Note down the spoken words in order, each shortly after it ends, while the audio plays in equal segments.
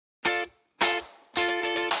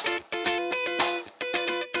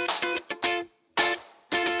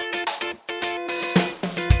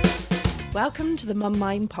Welcome to the Mum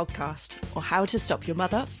Mind podcast, or how to stop your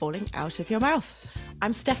mother falling out of your mouth.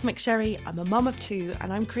 I'm Steph McSherry, I'm a mum of two,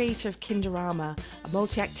 and I'm creator of Kinderama, a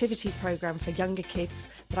multi-activity programme for younger kids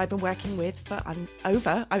that I've been working with for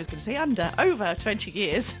over 20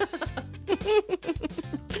 years.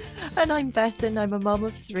 And I'm Beth, and I'm a mum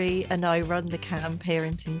of three, and I run the CAM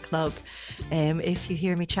Parenting Club. If you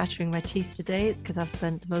hear me chattering my teeth today, it's because I've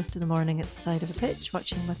spent most of the morning at the side of a pitch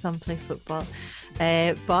watching my son play football.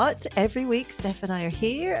 But every week, Steph and I are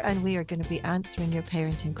here, and we are going to be answering your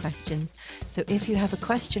parenting questions. So if you have a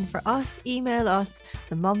question for us, email us,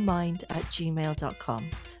 themummind@gmail.com.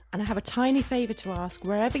 And I have a tiny favour to ask.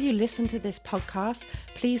 Wherever you listen to this podcast,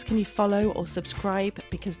 please can you follow or subscribe,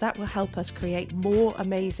 because that will help us create more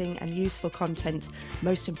amazing and useful content,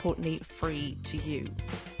 most importantly, free to you.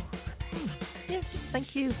 Yes,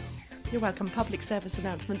 thank you. You're welcome. Public service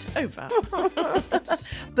announcement over.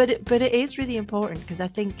 But it is really important, because I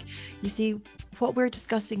think, you see, what we're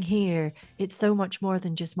discussing here, it's so much more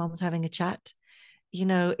than just mums having a chat. You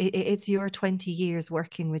know, it's your 20 years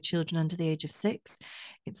working with children under the age of 6.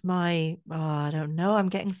 It's my, I don't know, I'm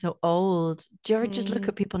getting so old. Just look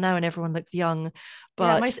at people now and everyone looks young.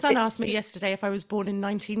 But yeah, my son asked me yesterday if I was born in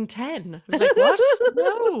 1910. I was like, what?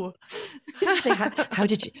 No. Say,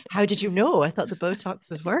 how did you know? I thought the Botox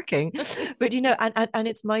was working. But, you know, and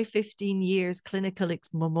it's my 15 years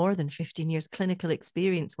more than 15 years clinical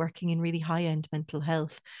experience working in really high-end mental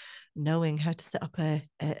health, knowing how to set up the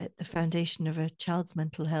foundation of a child's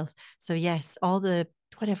mental health. So yes, all the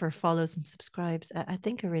whatever follows and subscribes, I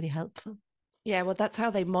think are really helpful. Yeah, well, that's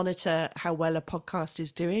how they monitor how well a podcast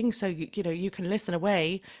is doing. So, you know, you can listen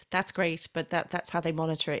away. That's great. But that's how they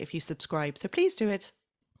monitor it if you subscribe. So please do it.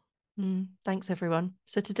 Thanks, everyone.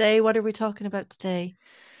 So today, what are we talking about today?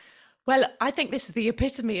 Well, I think this is the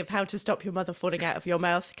epitome of how to stop your mother falling out of your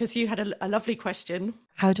mouth, because you had a lovely question.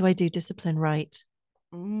 How do I do discipline right?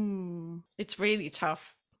 It's really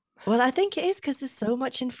tough. Well, I think it is, because there's so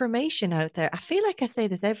much information out there. I feel like I say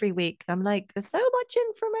this every week. I'm like, there's so much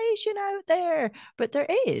information out there, but there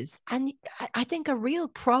is. And I think a real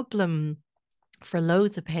problem for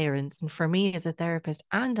loads of parents, and for me as a therapist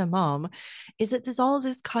and a mom, is that there's all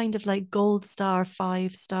this kind of like gold star,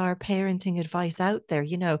 5-star parenting advice out there.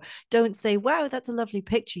 You know, don't say, wow, that's a lovely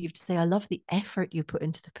picture. You have to say, I love the effort you put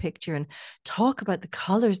into the picture, and talk about the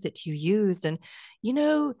colors that you used. And, you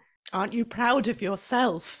know, aren't you proud of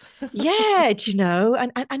yourself? yeah, you know,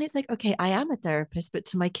 and it's like, okay, I am a therapist, but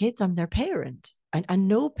to my kids, I'm their parent. And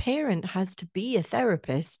no parent has to be a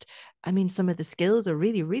therapist. I mean, some of the skills are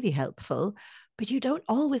really, really helpful, but you don't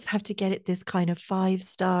always have to get it this kind of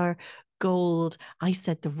 5-star gold. I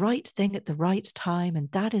said the right thing at the right time, and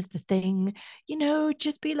that is the thing. You know,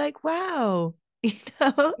 just be like, wow, you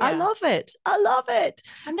know, yeah. I love it.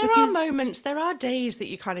 And there are moments, there are days that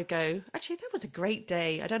you kind of go, actually, that was a great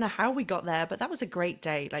day. I don't know how we got there, but that was a great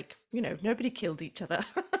day. Like, you know, nobody killed each other.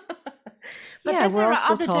 But yeah, then we're there all are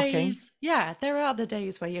still other talking. days. Yeah, there are other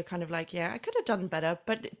days where you're kind of like, yeah, I could have done better.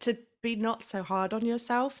 But to be not so hard on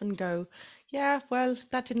yourself and go, yeah, well,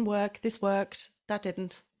 that didn't work. This worked. That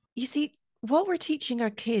didn't. You see, what we're teaching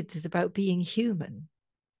our kids is about being human.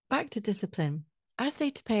 Back to discipline. I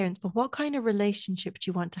say to parents, but what kind of relationship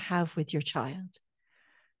do you want to have with your child?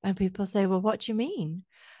 And people say, well, what do you mean?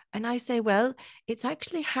 And I say, well, it's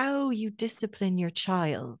actually how you discipline your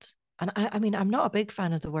child. And I mean, I'm not a big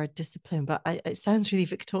fan of the word discipline, but it sounds really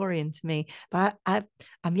Victorian to me. But I'm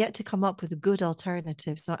yet to come up with a good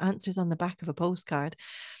alternative. So answers on the back of a postcard.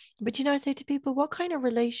 But, you know, I say to people, what kind of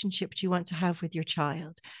relationship do you want to have with your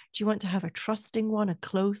child? Do you want to have a trusting one, a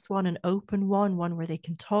close one, an open one where they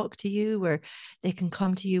can talk to you, where they can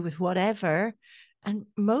come to you with whatever? And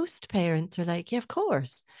most parents are like, yeah, of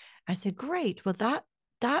course. I said, great. Well,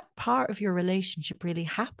 that part of your relationship really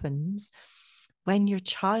happens when your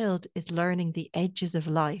child is learning the edges of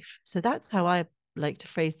life. So that's how I like to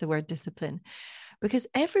phrase the word discipline, because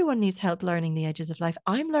everyone needs help learning the edges of life.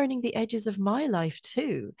 I'm learning the edges of my life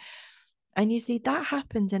too. And you see, that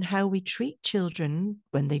happens in how we treat children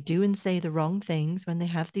when they do and say the wrong things, when they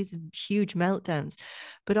have these huge meltdowns.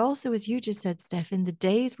 But also, as you just said, Steph, in the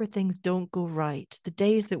days where things don't go right, the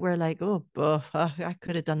days that we're like, oh, I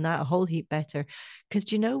could have done that a whole heap better. Because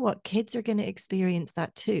do you know what? Kids are going to experience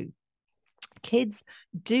that too. Kids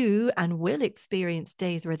do and will experience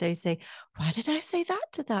days where they say, why did I say that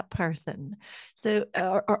to that person? So,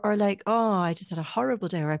 or like, oh, I just had a horrible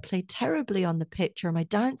day, or I played terribly on the pitch, or my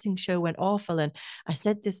dancing show went awful, and I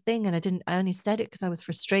said this thing and I only said it because I was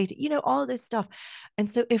frustrated, you know, all this stuff. And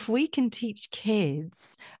so if we can teach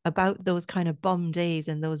kids about those kind of bum days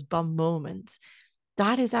and those bum moments,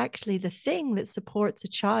 that is actually the thing that supports a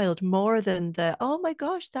child more than the, oh my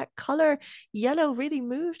gosh, that color yellow really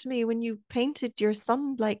moved me when you painted your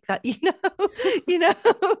son like that. You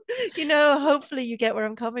know, hopefully you get where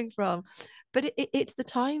I'm coming from. But it's the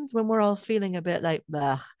times when we're all feeling a bit like,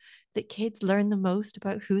 "Ugh," that kids learn the most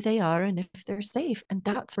about who they are and if they're safe. And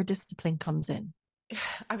that's where discipline comes in.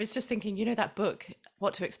 I was just thinking, that book,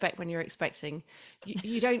 What to Expect When You're Expecting.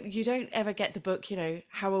 You don't ever get the book,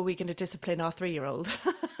 how are we going to discipline our 3-year-old?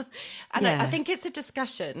 And I Yeah. think it's a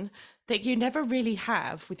discussion that you never really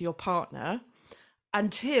have with your partner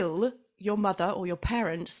until your mother or your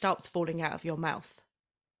parent starts falling out of your mouth.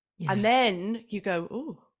 And Yeah. then you go,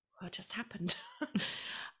 oh, what just happened?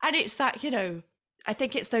 And it's that, I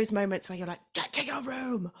think it's those moments where you're like, get to your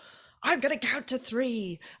room. I'm going to count to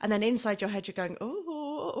 3. And then inside your head, you're going,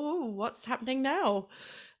 oh, what's happening now?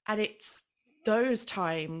 And it's those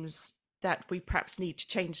times that we perhaps need to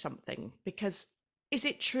change something, because is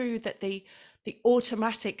it true that the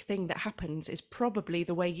automatic thing that happens is probably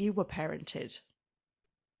the way you were parented?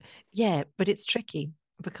 Yeah, but it's tricky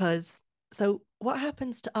because so what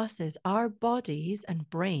happens to us is our bodies and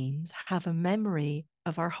brains have a memory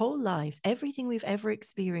of our whole lives, everything we've ever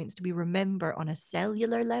experienced, we remember on a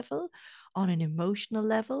cellular level, on an emotional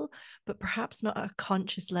level, but perhaps not at a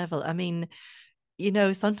conscious level. I mean,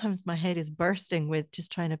 sometimes my head is bursting with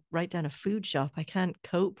just trying to write down a food shop. I can't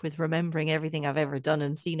cope with remembering everything I've ever done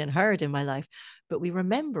and seen and heard in my life, but we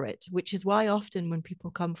remember it, which is why often when people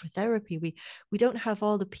come for therapy, we don't have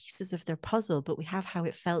all the pieces of their puzzle, but we have how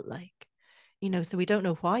it felt like. So we don't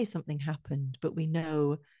know why something happened, but we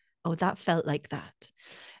know, oh, that felt like that.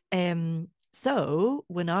 So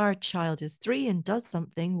when our child is 3 and does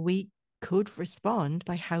something, we could respond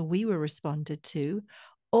by how we were responded to,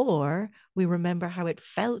 or we remember how it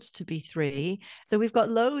felt to be 3. So we've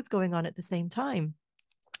got loads going on at the same time.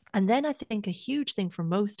 And then I think a huge thing for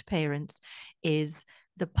most parents is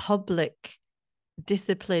the public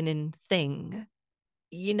disciplining thing.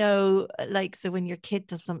 Like, so when your kid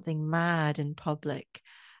does something mad in public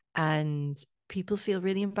and people feel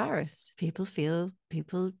really embarrassed, people feel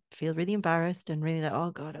really embarrassed and really like,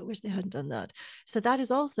 oh God, I wish they hadn't done that. So that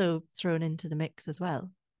is also thrown into the mix as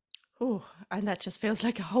well. Oh, and that just feels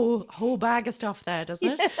like a whole bag of stuff there, doesn't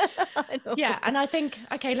Yeah, it? I know. Yeah, and I think,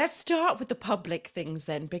 okay, let's start with the public things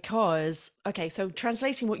then, because, okay, so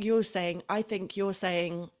translating what you're saying, I think you're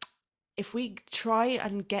saying if we try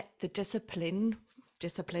and get the discipline,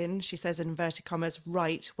 she says in inverted commas,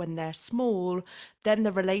 right when they're small, then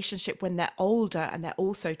the relationship when they're older and they're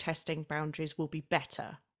also testing boundaries will be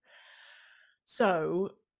better.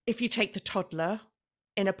 So if you take the toddler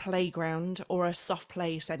in a playground or a soft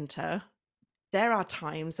play center, there are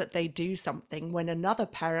times that they do something when another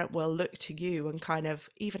parent will look to you and kind of,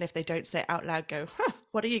 even if they don't say it out loud, go, huh,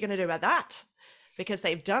 what are you going to do about that? Because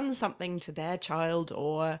they've done something to their child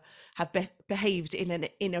or have behaved in an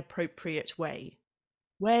inappropriate way.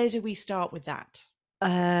 Where do we start with that? Do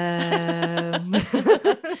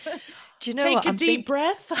you know Take what a I'm deep thinking?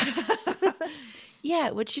 breath.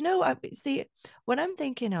 Yeah, well, do you know what? See, what I'm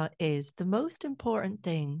thinking of is the most important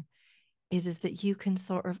thing is that you can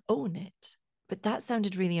sort of own it. But that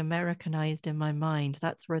sounded really Americanized in my mind.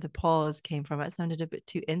 That's where the pause came from. It sounded a bit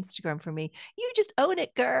too Instagram for me. You just own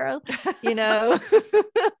it, girl, you know.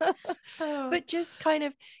 Oh. But just kind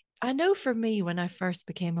of, I know for me, when I first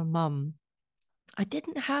became a mum, I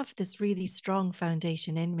didn't have this really strong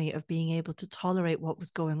foundation in me of being able to tolerate what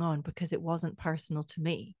was going on because it wasn't personal to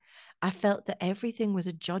me. I felt that everything was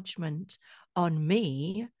a judgment on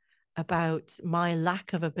me about my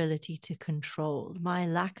lack of ability to control, my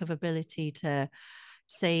lack of ability to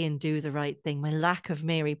say and do the right thing, my lack of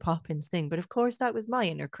Mary Poppins thing. But of course, that was my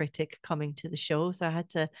inner critic coming to the show, so I had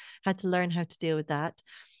to learn how to deal with that.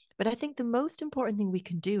 But I think the most important thing we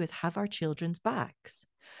can do is have our children's backs,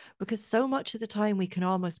 because so much of the time we can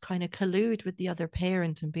almost kind of collude with the other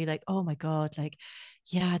parent and be like, oh my God, like,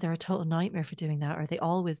 yeah, they're a total nightmare for doing that, or they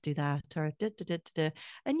always do that, or da, da, da, da, da.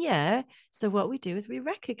 And yeah, so what we do is we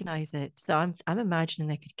recognize it. So I'm imagining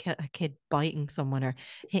like a kid biting someone or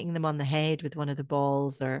hitting them on the head with one of the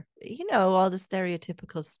balls, or all the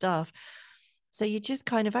stereotypical stuff. So you just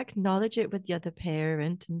kind of acknowledge it with the other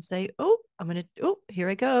parent and say, oh, here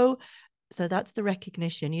I go. So that's the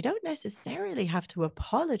recognition. You don't necessarily have to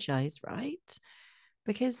apologize, right?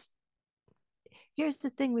 Because here's the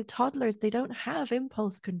thing with toddlers, they don't have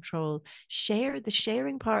impulse control. The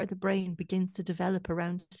sharing part of the brain begins to develop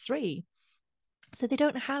around 3. So they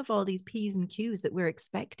don't have all these P's and Q's that we're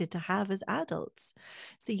expected to have as adults.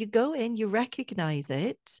 So you go in, you recognize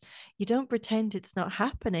it, you don't pretend it's not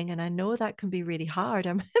happening. And I know that can be really hard. I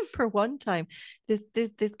remember one time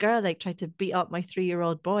this girl like tried to beat up my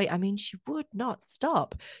 3-year-old boy. I mean, she would not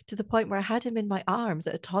stop, to the point where I had him in my arms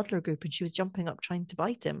at a toddler group and she was jumping up trying to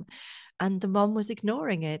bite him. And the mom was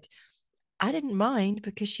ignoring it. I didn't mind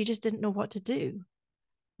because she just didn't know what to do.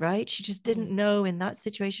 Right? She just didn't know in that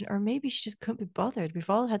situation, or maybe she just couldn't be bothered. We've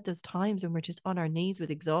all had those times when we're just on our knees with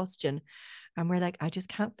exhaustion and we're like, I just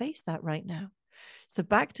can't face that right now. So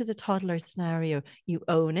back to the toddler scenario, you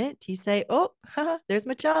own it. You say, oh, there's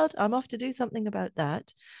my child. I'm off to do something about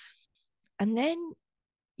that. And then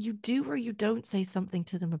you do or you don't say something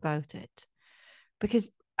to them about it. Because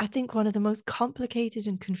I think one of the most complicated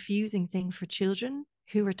and confusing thing for children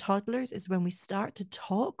who are toddlers is when we start to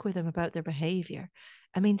talk with them about their behavior.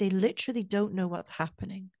 I mean, they literally don't know what's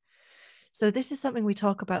happening. So this is something we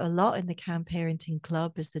talk about a lot in the Calm Parenting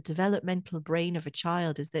Club, is the developmental brain of a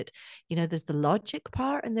child, is that, there's the logic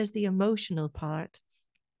part and there's the emotional part.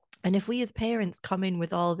 And if we as parents come in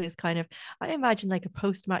with all this kind of, I imagine like a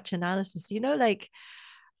post-match analysis, like,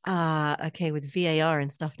 okay, with VAR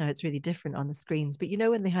and stuff now it's really different on the screens, but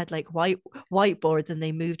when they had like whiteboards and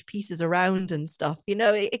they moved pieces around and stuff,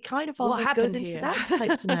 it kind of What almost goes happened into here? that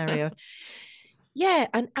type scenario. Yeah,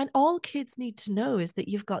 and all kids need to know is that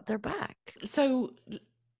you've got their back. So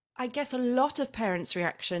I guess a lot of parents'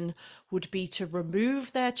 reaction would be to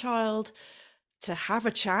remove their child, to have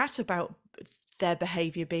a chat about their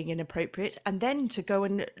behavior being inappropriate, and then to go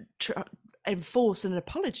and enforce an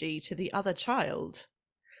apology to the other child.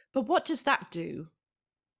 But what does that do?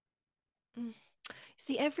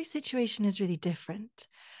 See, every situation is really different.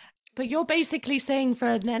 But you're basically saying for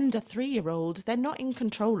an under 3-year-old, they're not in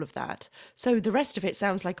control of that. So the rest of it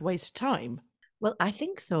sounds like a waste of time. Well, I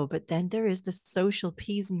think so, but then there is the social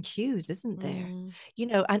P's and Q's, isn't there?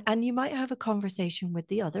 And you might have a conversation with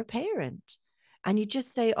the other parent and you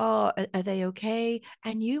just say, oh, are they okay?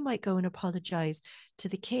 And you might go and apologize to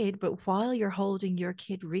the kid, but while you're holding your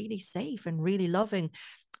kid really safe and really loving.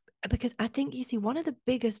 Because I think, you see, one of the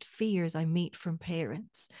biggest fears I meet from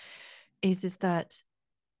parents is that,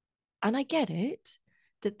 and I get it,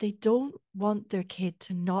 that they don't want their kid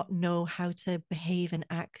to not know how to behave and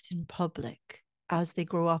act in public as they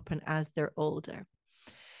grow up and as they're older.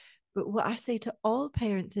 But what I say to all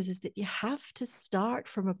parents is that you have to start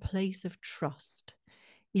from a place of trust.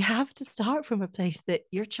 You have to start from a place that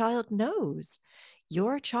your child knows.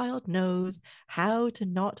 Your child knows how to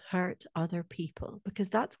not hurt other people, because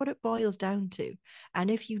that's what it boils down to. And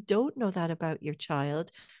if you don't know that about your child,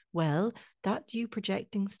 well, that's you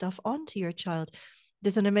projecting stuff onto your child.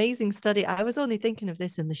 There's an amazing study. I was only thinking of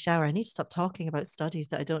this in the shower. I need to stop talking about studies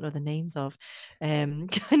that I don't know the names of. I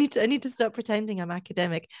need to stop pretending I'm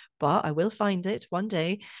academic, but I will find it one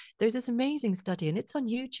day. There's this amazing study, and it's on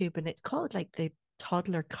YouTube, and it's called like the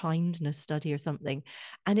toddler kindness study or something.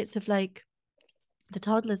 And it's of like the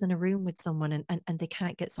toddler's in a room with someone and they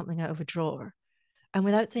can't get something out of a drawer. And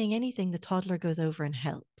without saying anything, the toddler goes over and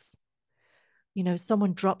helps.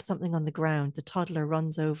 Someone drops something on the ground, the toddler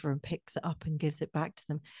runs over and picks it up and gives it back to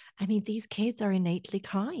them. I mean, these kids are innately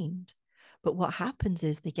kind. But what happens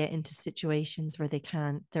is they get into situations where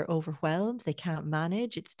they're overwhelmed, they can't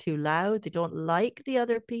manage, it's too loud, they don't like the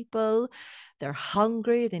other people, they're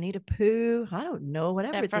hungry, they need a poo, I don't know,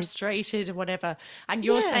 whatever. They're frustrated or whatever. And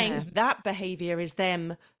you're Yeah. saying that behavior is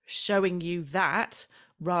them showing you that,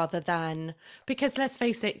 rather than, because let's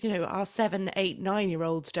face it, our 7, 8,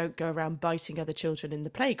 9-year-olds don't go around biting other children in the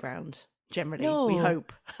playground. Generally, No. we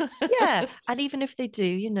hope. Yeah. And even if they do,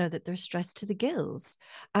 you know that they're stressed to the gills.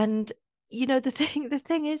 And the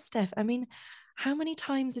thing is, Steph, I mean, how many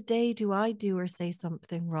times a day do I do or say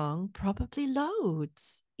something wrong? Probably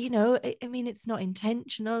loads. I mean, it's not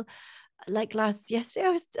intentional. Like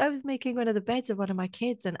yesterday, I was making one of the beds of one of my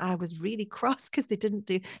kids, and I was really cross because they didn't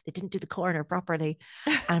do the corner properly.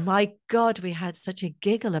 And my God, we had such a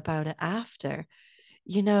giggle about it after,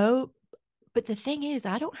 you know. But the thing is,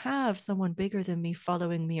 I don't have someone bigger than me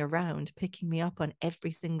following me around, picking me up on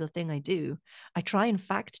every single thing I do. I try and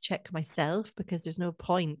fact check myself because there's no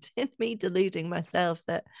point in me deluding myself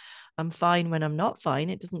that I'm fine when I'm not fine.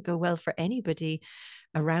 It doesn't go well for anybody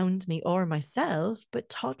around me or myself. But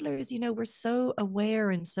toddlers, we're so aware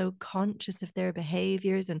and so conscious of their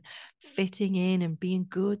behaviors and fitting in and being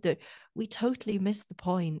good that we totally miss the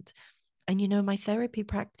point. And, my therapy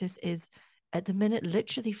practice is at the minute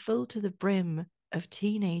literally full to the brim of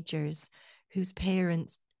teenagers whose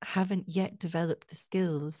parents haven't yet developed the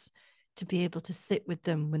skills to be able to sit with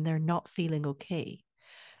them when they're not feeling okay.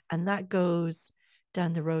 And that goes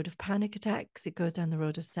down the road of panic attacks. It goes down the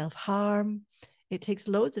road of self-harm. It takes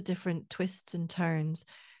loads of different twists and turns.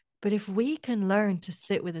 But if we can learn to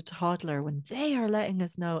sit with a toddler when they are letting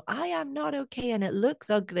us know, I am not okay, and it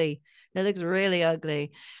looks ugly, it looks really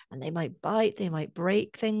ugly, and they might bite, they might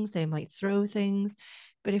break things, they might throw things.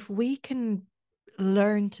 But if we can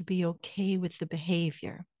learn to be okay with the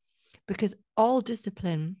behavior, because all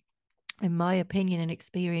discipline, in my opinion and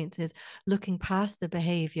experience, is looking past the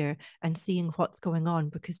behavior and seeing what's going on.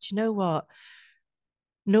 Because do you know what?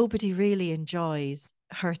 Nobody really enjoys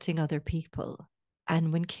hurting other people.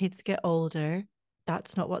 And when kids get older,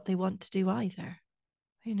 that's not what they want to do either,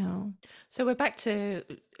 you know? So we're back to,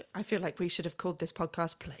 I feel like we should have called this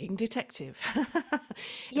podcast Playing Detective.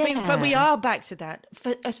 But we Yeah. are back to that,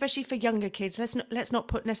 especially for younger kids. Let's not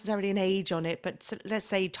put necessarily an age on it, but let's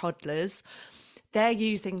say toddlers. They're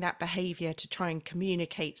using that behavior to try and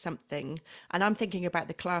communicate something. And I'm thinking about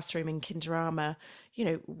the classroom in Kinderarma. You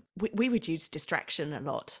know, we would use distraction a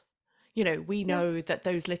lot. You know, we Yeah. know that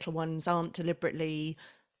those little ones aren't deliberately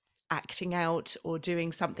acting out or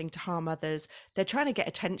doing something to harm others. They're trying to get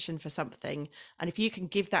attention for something. And if you can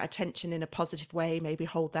give that attention in a positive way, maybe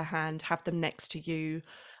hold their hand, have them next to you,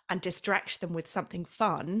 and distract them with something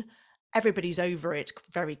fun, everybody's over it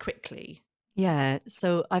very quickly. Yeah.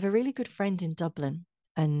 So I have a really good friend in Dublin,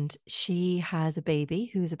 and she has a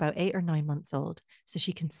baby who's about 8 or 9 months old. So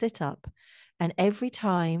she can sit up. And every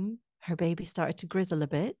time her baby started to grizzle a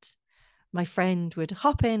bit, my friend would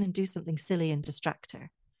hop in and do something silly and distract her.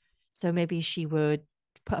 So maybe she would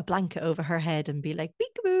put a blanket over her head and be like,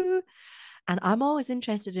 peekaboo. And I'm always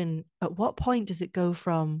interested in, at what point does it go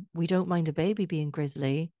from we don't mind a baby being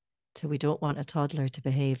grizzly to we don't want a toddler to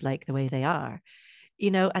behave like the way they are?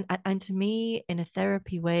 And to me, in a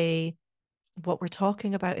therapy way, what we're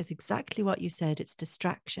talking about is exactly what you said. It's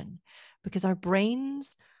distraction, because our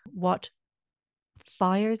brains, what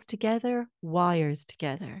fires together, wires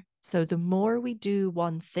together. So the more we do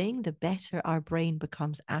one thing, the better our brain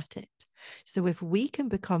becomes at it. So if we can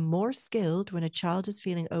become more skilled when a child is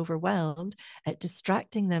feeling overwhelmed at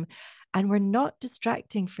distracting them, and we're not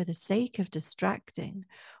distracting for the sake of distracting,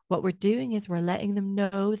 what we're doing is we're letting them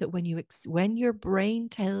know that when your brain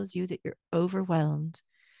tells you that you're overwhelmed,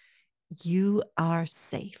 you are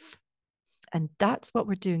safe. And that's what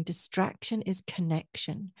we're doing. Distraction is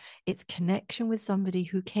connection. It's connection with somebody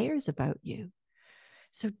who cares about you.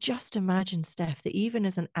 So just imagine, Steph, that even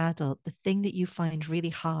as an adult, the thing that you find really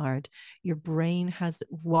hard, your brain has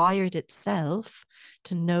wired itself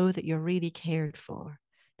to know that you're really cared for.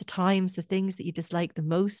 The things that you dislike the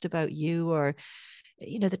most about you, or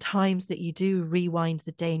the times that you do rewind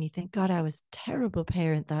the day and you think, God, I was a terrible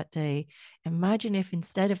parent that day. Imagine if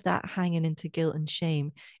instead of that hanging into guilt and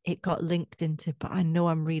shame, it got linked into, but I know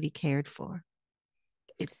I'm really cared for.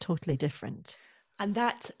 It's totally different. And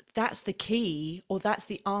that's the key, or that's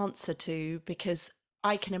the answer to, because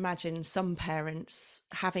I can imagine some parents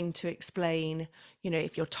having to explain,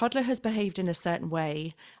 if your toddler has behaved in a certain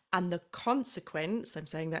way and the consequence, I'm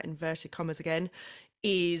saying that in inverted commas again,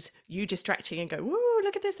 is you distracting and go, whoa,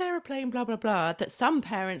 look at this aeroplane, blah, blah, blah, that some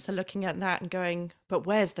parents are looking at that and going, but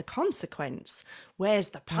where's the consequence? Where's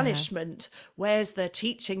the Yeah. punishment? Where's the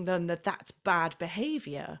teaching them that that's bad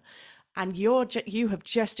behavior? And you have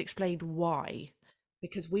just explained why,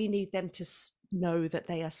 because we need them to know that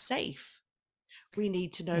they are safe. We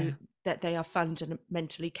need to know Yeah. that they are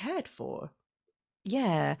fundamentally cared for.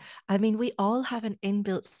 Yeah. I mean, we all have an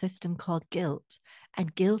inbuilt system called guilt,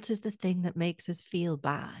 and guilt is the thing that makes us feel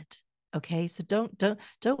bad. Okay. So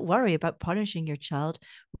don't worry about punishing your child.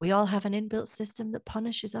 We all have an inbuilt system that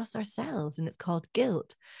punishes us ourselves, and it's called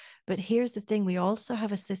guilt. But here's the thing, we also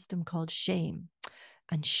have a system called shame.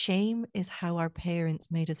 And shame is how our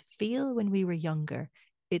parents made us feel when we were younger.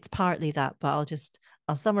 It's partly that, but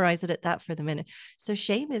I'll summarize it at that for the minute. So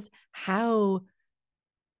shame is how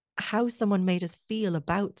someone made us feel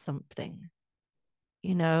about something.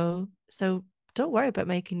 So don't worry about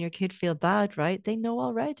making your kid feel bad, right? They know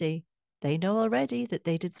already that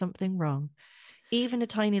they did something wrong. Even a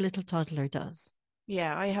tiny little toddler does.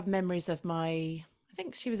 Yeah, I have memories of I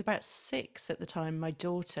think she was about 6 at the time, my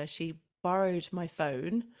daughter. She borrowed my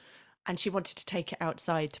phone and she wanted to take it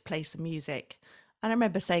outside to play some music. And I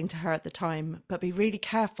remember saying to her at the time, but be really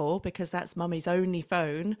careful because that's mummy's only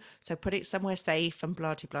phone. So put it somewhere safe and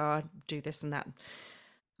blah, blah, blah, do this and that.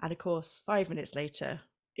 And of course, 5 minutes later,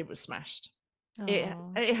 it was smashed. It,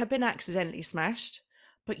 Oh, it had been accidentally smashed,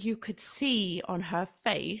 but you could see on her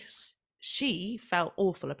face, she felt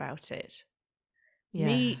awful about it. yeah.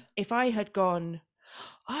 Me, if I had gone,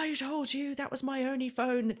 I told you that was my only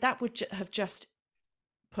phone, that would have just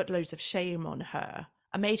put loads of shame on her.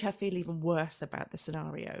 and made her feel even worse about the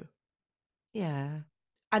scenario. Yeah.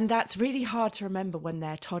 And that's really hard to remember when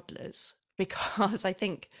they're toddlers, because I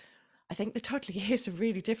think the toddler years are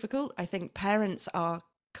really difficult. I think parents are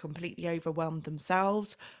completely overwhelmed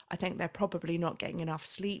themselves. I think they're probably not getting enough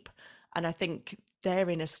sleep. And I think they're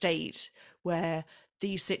in a state where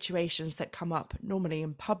these situations that come up normally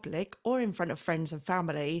in public or in front of friends and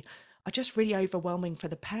family are just really overwhelming for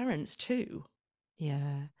the parents too.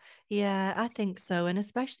 Yeah. Yeah, I think so. And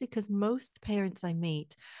especially because most parents I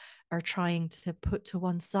meet are trying to put to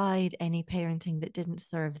one side any parenting that didn't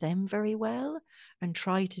serve them very well and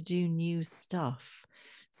try to do new stuff.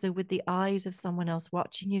 So, with the eyes of someone else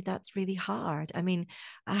watching you, that's really hard. I mean,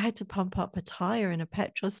 I had to pump up a tire in a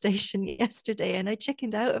petrol station yesterday and I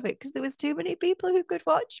chickened out of it because there was too many people who could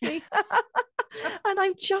watch me. And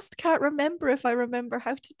I just can't remember if I remember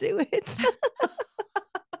how to do it.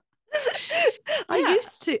 Yeah.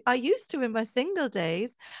 I used to in my single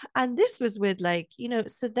days, and this was with like,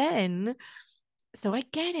 so I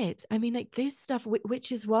get it. I mean, like this stuff,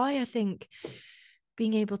 which is why I think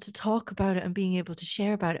being able to talk about it and being able to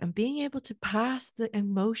share about it and being able to pass the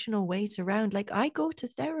emotional weight around. Like I go to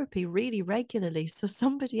therapy really regularly so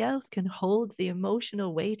somebody else can hold the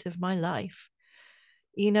emotional weight of my life.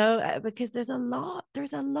 Because there's a lot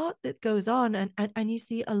that goes on, and you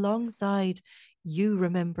see alongside you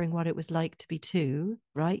remembering what it was like to be two,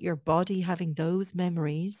 right? Your body having those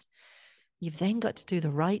memories. You've then got to do the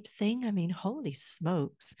right thing. I mean, holy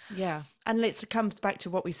smokes. Yeah. And it comes back to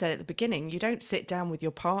what we said at the beginning. You don't sit down with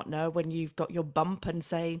your partner when you've got your bump and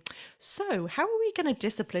say, so how are we going to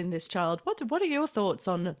discipline this child? What are your thoughts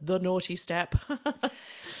on the naughty step?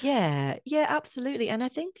 Yeah, yeah, absolutely. And I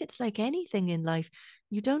think it's like anything in life,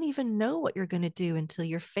 you don't even know what you're going to do until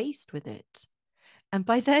you're faced with it. And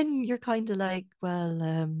by then you're kind of like,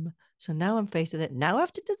 well, so now I'm faced with it. Now I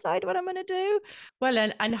have to decide what I'm going to do. Well,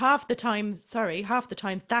 and half the time,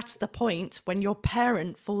 that's the point when your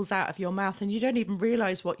parent falls out of your mouth and you don't even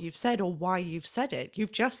realize what you've said or why you've said it.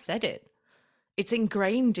 You've just said it. It's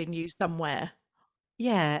ingrained in you somewhere.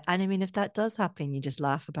 Yeah. And I mean, if that does happen, you just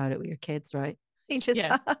laugh about it with your kids, right? You just,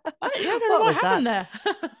 Yeah. I don't know what what was happened that?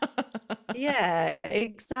 there. Yeah,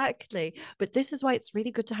 exactly. But this is why it's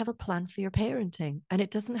really good to have a plan for your parenting. And it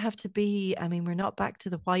doesn't have to be, I mean, we're not back to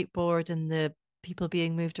the whiteboard and the people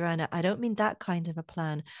being moved around. I don't mean that kind of a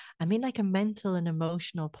plan. I mean like a mental and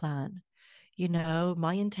emotional plan.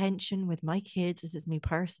 My intention with my kids, this is me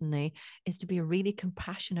personally, is to be a really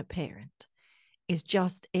compassionate parent. Is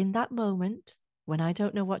just in that moment when I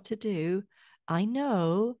don't know what to do, I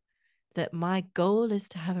know that my goal is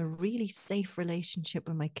to have a really safe relationship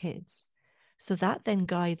with my kids. So that then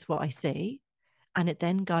guides what I say and it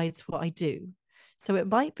then guides what I do. So it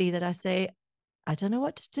might be that I say, I don't know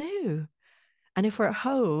what to do. And if we're at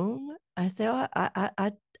home, I say, oh,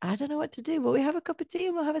 I don't know what to do, but we have a cup of tea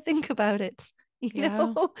and we'll have a think about it. You Yeah.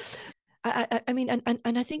 know, I mean, and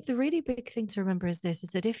I think the really big thing to remember is this: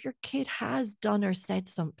 is that if your kid has done or said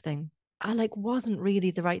something, I like wasn't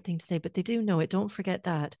really the right thing to say, but they do know it. Don't forget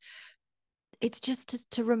that it's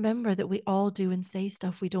just to remember that we all do and say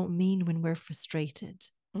stuff we don't mean when we're frustrated.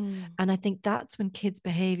 Mm. And I think that's when kids'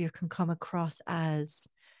 behavior can come across as,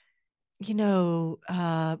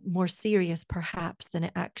 more serious perhaps than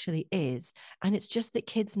it actually is. And it's just that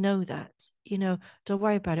kids know that, don't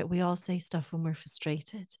worry about it. We all say stuff when we're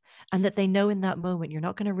frustrated. And that they know in that moment, you're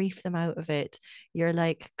not going to reef them out of it. You're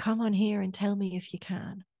like, come on here and tell me if you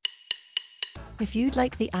can. If you'd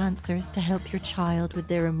like the answers to help your child with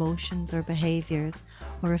their emotions or behaviours,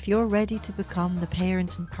 or if you're ready to become the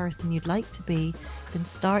parent and person you'd like to be, then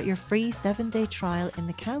start your free 7-day trial in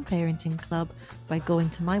the Calm Parenting Club by going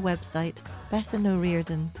to my website,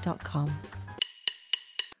 bethanoreardon.com.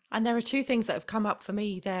 And there are two things that have come up for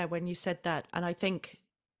me there when you said that. And I think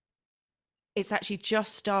it's actually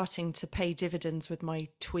just starting to pay dividends with my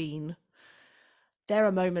tween. There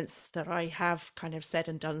are moments that I have kind of said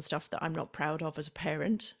and done stuff that I'm not proud of as a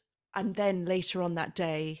parent. And then later on that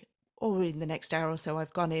day, or in the next hour or so,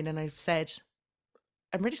 I've gone in and I've said,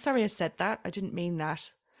 I'm really sorry I said that. I didn't mean that.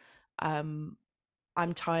 Um,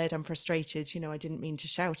 I'm tired. I'm frustrated. I didn't mean to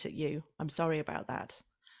shout at you. I'm sorry about that,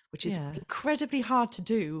 which is Yeah. incredibly hard to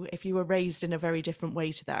do if you were raised in a very different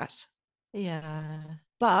way to that. Yeah.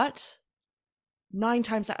 But 9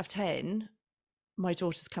 times out of 10, my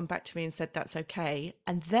daughter's come back to me and said that's okay.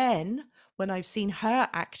 And then when I've seen her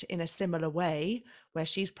act in a similar way, where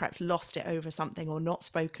she's perhaps lost it over something or not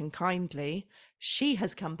spoken kindly, she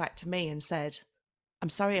has come back to me and said, I'm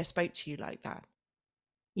sorry I spoke to you like that.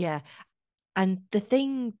 Yeah. And the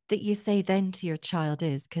thing that you say then to your child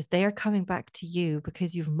is, because they are coming back to you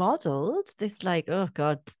because you've modeled this, like, oh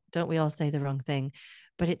God, don't we all say the wrong thing?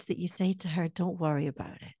 But it's that you say to her, don't worry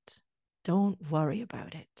about it. Don't worry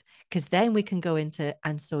about it. Because then we can go into,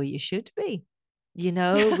 and so you should be. We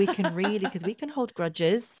can really, because we can hold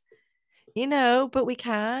grudges, but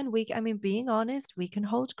I mean, being honest, we can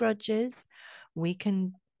hold grudges. We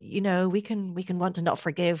can, we can want to not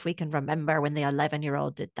forgive. We can remember when the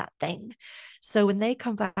 11-year-old did that thing. So when they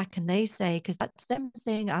come back and they say, because that's them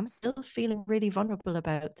saying, I'm still feeling really vulnerable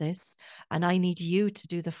about this, and I need you to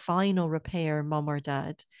do the final repair, mom or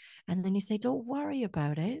dad. And then you say, don't worry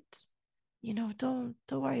about it. Don't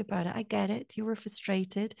worry about it. I get it. You were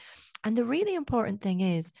frustrated. And the really important thing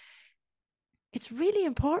is, it's really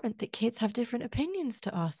important that kids have different opinions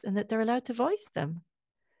to us and that they're allowed to voice them.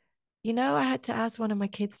 I had to ask one of my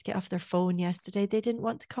kids to get off their phone yesterday. They didn't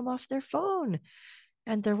want to come off their phone.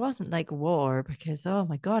 And there wasn't like war because, oh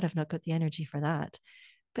my God, I've not got the energy for that.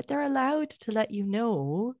 But they're allowed to let you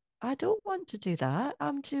know, I don't want to do that.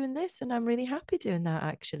 I'm doing this and I'm really happy doing that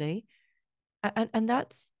actually. And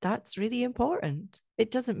that's really important.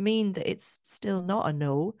 It doesn't mean that it's still not a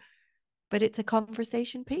no, but it's a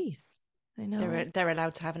conversation piece. I know. They're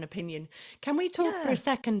allowed to have an opinion. Can we talk for a Yeah.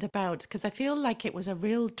 second about, because I feel like it was a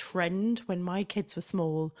real trend when my kids were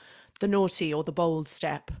small, the naughty or the bold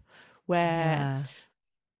step, where Yeah.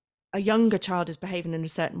 a younger child is behaving in a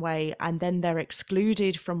certain way and then they're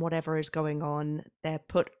excluded from whatever is going on. They're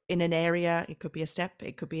put in an area, it could be a step,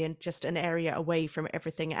 it could be in just an area away from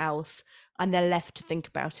everything else, and they're left to think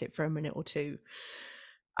about it for a minute or two.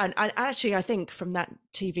 And actually, I think from that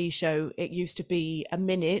TV show, it used to be a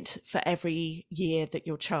minute for every year that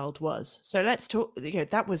your child was. So let's talk,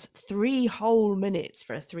 that was 3 whole minutes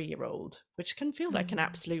for a 3-year-old, which can feel like an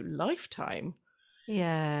absolute lifetime.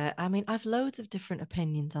 Yeah, I mean, I've loads of different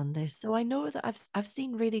opinions on this. So I know that I've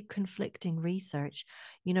seen really conflicting research.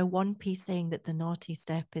 One piece saying that the naughty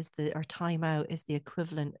step or timeout is the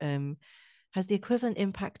equivalent, has the equivalent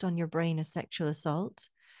impact on your brain as sexual assault.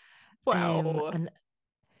 Wow. And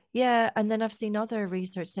yeah, and then I've seen other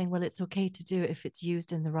research saying, well, it's okay to do it if it's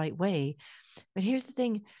used in the right way. But here's the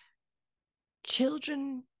thing,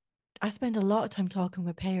 children, I spend a lot of time talking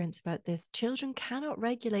with parents about this. Children cannot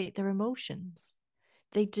regulate their emotions.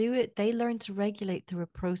 They learn to regulate through a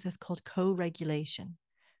process called co-regulation,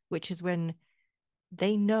 which is when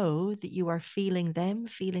they know that you are feeling them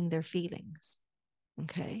feeling their feelings.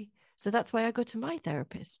 Okay. So that's why I go to my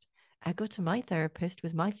therapist. I go to my therapist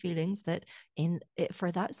with my feelings that in it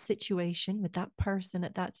for that situation with that person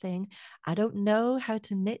at that thing, I don't know how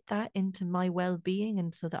to knit that into my well-being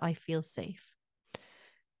and so that I feel safe.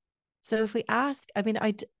 So if we ask, I mean,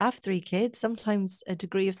 I have 3 kids. Sometimes a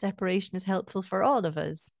degree of separation is helpful for all of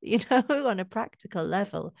us, on a practical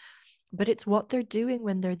level. But it's what they're doing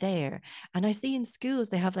when they're there. And I see in schools,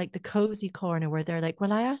 they have like the cozy corner where they're like,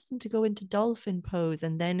 well, I asked them to go into dolphin pose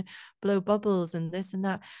and then blow bubbles and this and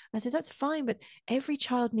that. I said, that's fine. But every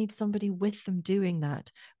child needs somebody with them doing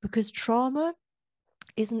that because trauma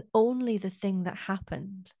isn't only the thing that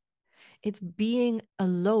happened, it's being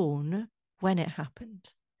alone when it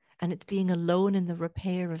happened. And it's being alone in the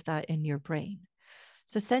repair of that in your brain.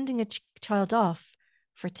 So sending a child off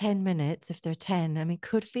for 10 minutes, if they're 10, I mean,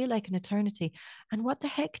 could feel like an eternity. And what the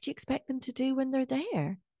heck do you expect them to do when they're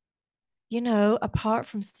there? Apart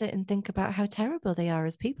from sit and think about how terrible they are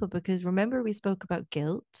as people, because remember, we spoke about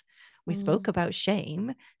guilt, we spoke Mm. about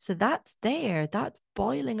shame. So that's there, that's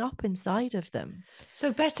boiling up inside of them.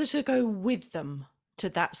 So better to go with them to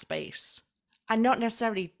that space, and not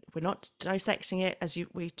necessarily, we're not dissecting it as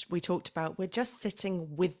we talked about. We're just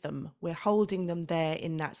sitting with them. We're holding them there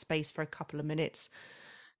in that space for a couple of minutes,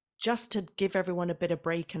 just to give everyone a bit of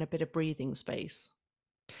break and a bit of breathing space.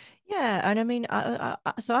 Yeah, and I mean,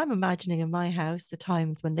 so I'm imagining in my house the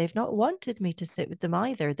times when they've not wanted me to sit with them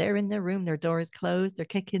either. They're in their room, their door is closed, they're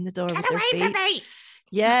kicking the door Get with their away from feet. me!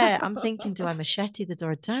 Yeah, I'm thinking, do I machete the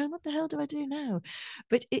door down? What the hell do I do now?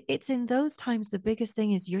 But it's in those times, the biggest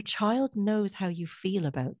thing is your child knows how you feel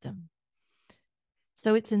about them.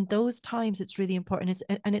 So it's in those times it's really important.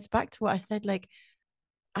 It's back to what I said, like,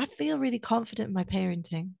 I feel really confident in my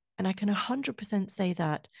parenting. And I can 100% say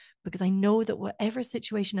that because I know that whatever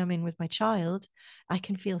situation I'm in with my child, I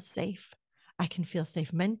can feel safe. I can feel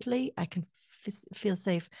safe mentally. I can feel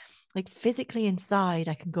safe, like physically inside.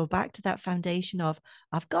 I can go back to that foundation of,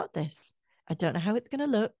 I've got this. I don't know how it's going to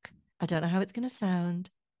look. I don't know how it's going to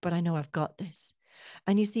sound, but I know I've got this.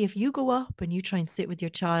 And you see, if you go up and you try and sit with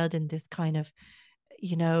your child in this kind of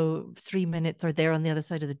 3 minutes or they're on the other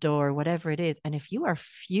side of the door, whatever it is. And if you are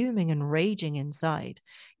fuming and raging inside,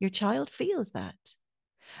 your child feels that.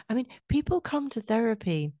 I mean, people come to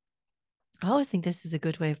therapy. I always think this is a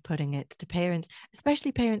good way of putting it to parents,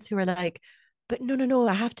 especially parents who are like, but no, no, no,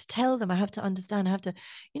 I have to tell them, I have to understand, I have to,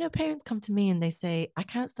 parents come to me and they say, I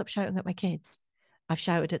can't stop shouting at my kids. I've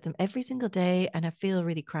shouted at them every single day and I feel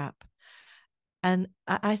really crap. And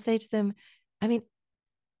I say to them, I mean,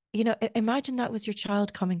 imagine that was your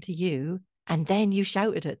child coming to you and then you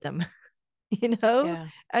shouted at them, you know? Yeah.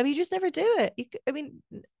 I mean, you just never do it. I mean,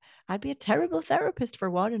 I'd be a terrible therapist for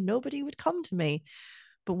one and nobody would come to me.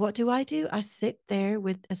 But what do? I sit there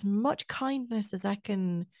with as much kindness as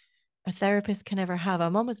a therapist can ever have.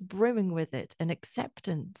 I'm almost brimming with it and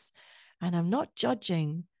acceptance. And I'm not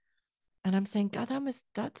judging. And I'm saying, God,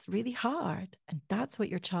 that's really hard. And that's what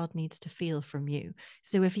your child needs to feel from you.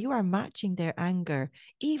 So if you are matching their anger,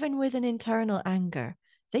 even with an internal anger,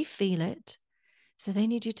 they feel it. So they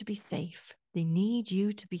need you to be safe. They need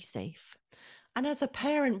you to be safe. And as a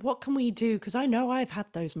parent, what can we do? Because I know I've had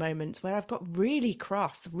those moments where I've got really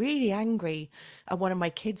cross, really angry at one of my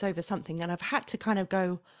kids over something, and I've had to kind of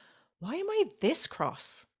go, why am I this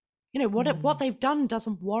cross? What Mm. they've done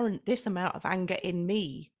doesn't warrant this amount of anger in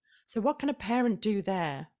me. So what can a parent do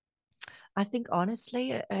there? I think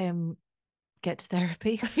honestly, get to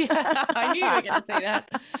therapy. Yeah, I knew you were going to say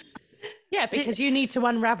that. Yeah, because you need to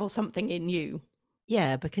unravel something in you.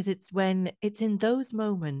 Yeah, because it's in those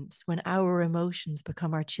moments when our emotions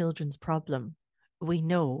become our children's problem, we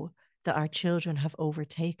know that our children have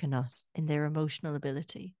overtaken us in their emotional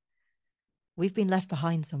ability. We've been left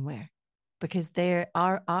behind somewhere because there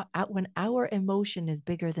are when our emotion is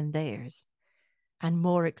bigger than theirs and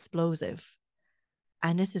more explosive.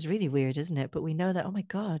 And this is really weird, isn't it? But we know that, oh my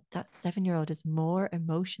God, that 7-year-old is more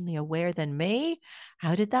emotionally aware than me.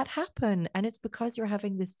 How did that happen? And it's because you're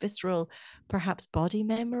having this visceral, perhaps body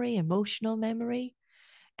memory, emotional memory.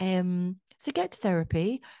 So get to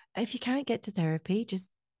therapy. If you can't get to therapy, just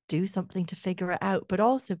do something to figure it out, but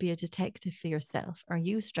also be a detective for yourself. Are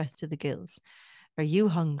you stressed to the gills? Are you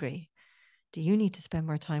hungry? Do you need to spend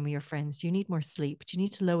more time with your friends? Do you need more sleep? Do you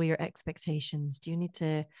need to lower your expectations? Do you need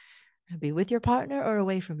to be with your partner or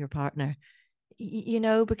away from your partner?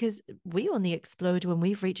 Because we only explode when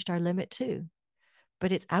we've reached our limit too.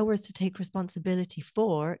 But it's ours to take responsibility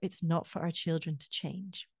for. It's not for our children to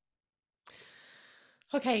change.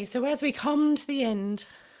 Okay, so as we come to the end,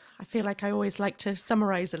 I feel like I always like to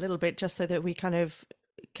summarize a little bit just so that we kind of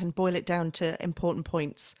can boil it down to important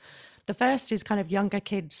points. The first is kind of younger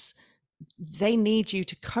kids, they need you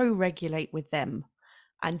to co regulate with them,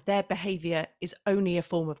 and their behavior is only a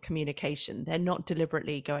form of communication. They're not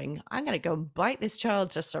deliberately going, I'm going to go and bite this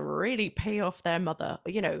child just to really pay off their mother.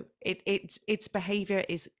 Its behavior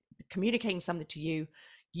is communicating something to you.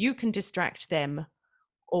 You can distract them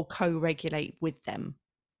or co regulate with them.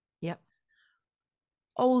 Yep.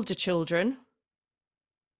 Older children,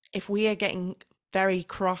 if we are getting very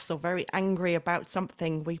cross or very angry about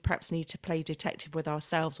something, we perhaps need to play detective with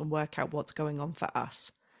ourselves and work out what's going on for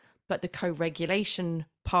us. But the co-regulation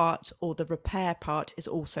part or the repair part is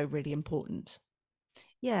also really important.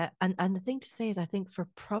 Yeah. And the thing to say is, I think for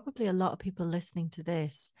probably a lot of people listening to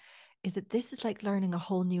this, is that this is like learning a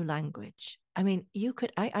whole new language. I mean,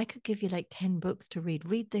 I could give you like 10 books to read.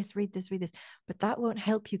 Read this, read this, read this, but that won't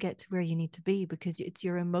help you get to where you need to be because it's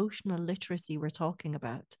your emotional literacy we're talking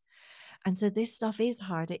about. And so this stuff is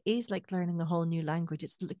hard. It is like learning a whole new language.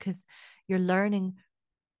 It's because you're learning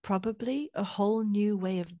probably a whole new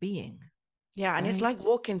way of being, Yeah, and it's like right?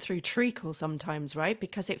 walking through treacle sometimes, right?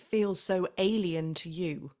 Because it feels so alien to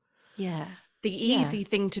you. Yeah. The Yeah. easy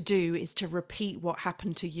thing to do is to repeat what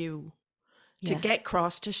happened to you, to Yeah. get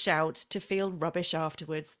cross, to shout, to feel rubbish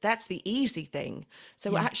afterwards. That's the easy thing.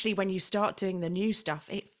 So Yeah. actually, when you start doing the new stuff,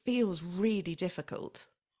 it feels really difficult.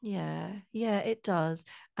 Yeah, yeah, it does.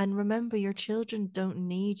 And remember, your children don't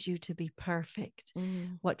need you to be perfect.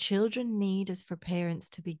 Mm. What children need is for parents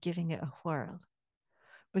to be giving it a whirl,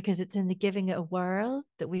 because it's in the giving it a whirl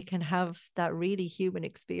that we can have that really human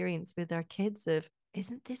experience with our kids of,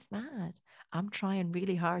 isn't this mad? I'm trying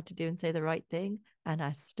really hard to do and say the right thing, and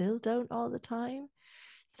I still don't all the time.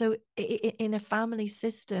 So, in a family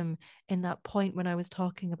system, in that point when I was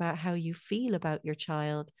talking about how you feel about your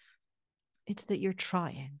child, it's that you're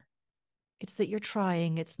trying. It's that you're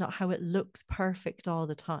trying. It's not how it looks perfect all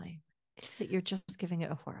the time. It's that you're just giving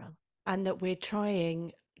it a whirl. And that we're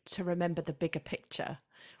trying to remember the bigger picture,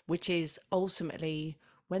 which is ultimately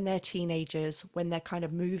when they're teenagers, when they're kind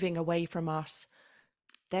of moving away from us,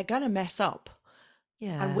 they're going to mess up.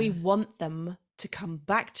 And we Yeah. want them to come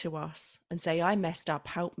back to us and say, I messed up,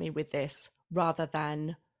 help me with this, rather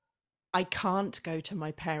than I can't go to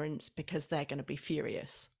my parents because they're going to be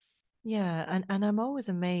furious. Yeah, and I'm always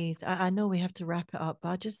amazed. I know we have to wrap it up, but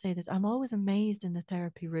I'll just say this. I'm always amazed in the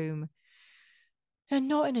therapy room, and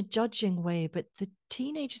not in a judging way, but the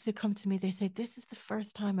teenagers who come to me, they say, this is the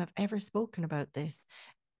first time I've ever spoken about this.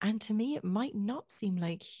 And to me, it might not seem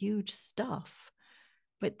like huge stuff,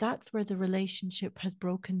 but that's where the relationship has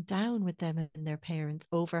broken down with them and their parents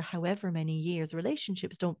over however many years.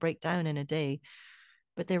 Relationships don't break down in a day,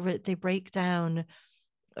 but they break down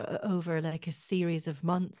over like a series of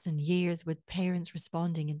months and years, with parents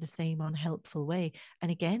responding in the same unhelpful way. And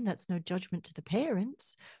again, that's no judgment to the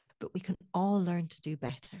parents, but we can all learn to do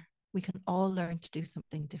better. We can all learn to do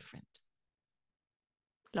something different.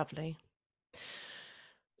 Lovely.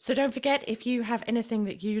 So don't forget, if you have anything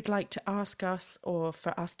that you'd like to ask us or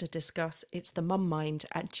for us to discuss, it's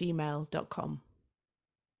themummind@gmail.com.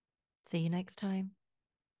 See you next time.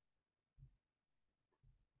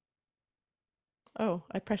 Oh,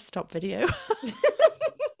 I pressed stop video.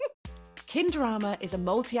 Kinderama is a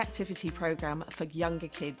multi-activity program for younger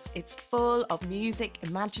kids. It's full of music,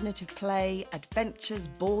 imaginative play, adventures,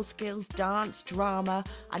 ball skills, dance, drama,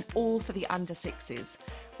 and all for the under sixes.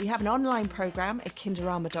 We have an online program at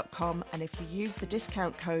kinderama.com, and if you use the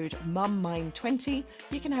discount code MUMMIND20,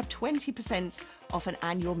 you can have 20% off an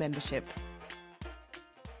annual membership.